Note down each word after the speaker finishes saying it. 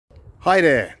Hi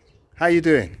there, how you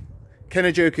doing? Ken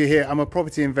Ajoku here. I'm a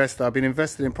property investor. I've been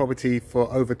invested in property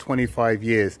for over 25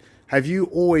 years. Have you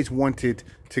always wanted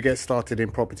to get started in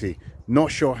property?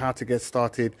 Not sure how to get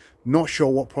started? Not sure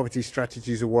what property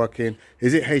strategies are working?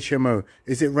 Is it HMO?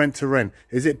 Is it rent to rent?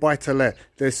 Is it buy to let?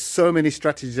 There's so many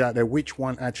strategies out there. Which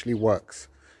one actually works?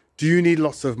 Do you need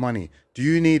lots of money? Do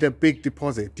you need a big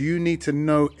deposit? Do you need to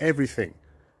know everything?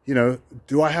 You know,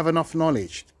 do I have enough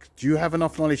knowledge? Do you have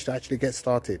enough knowledge to actually get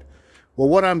started? Well,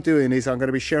 what I'm doing is I'm going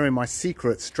to be sharing my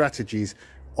secret strategies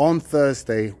on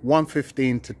Thursday,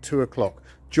 1:15 to 2 o'clock.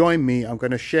 Join me. I'm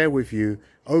going to share with you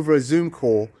over a Zoom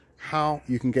call how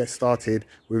you can get started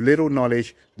with little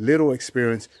knowledge, little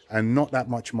experience, and not that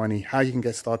much money, how you can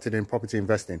get started in property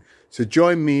investing. So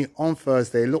join me on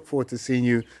Thursday. Look forward to seeing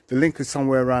you. The link is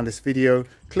somewhere around this video.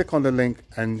 Click on the link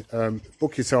and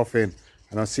book yourself in,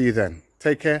 and I'll see you then.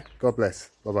 Take care. God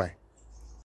bless. Bye-bye.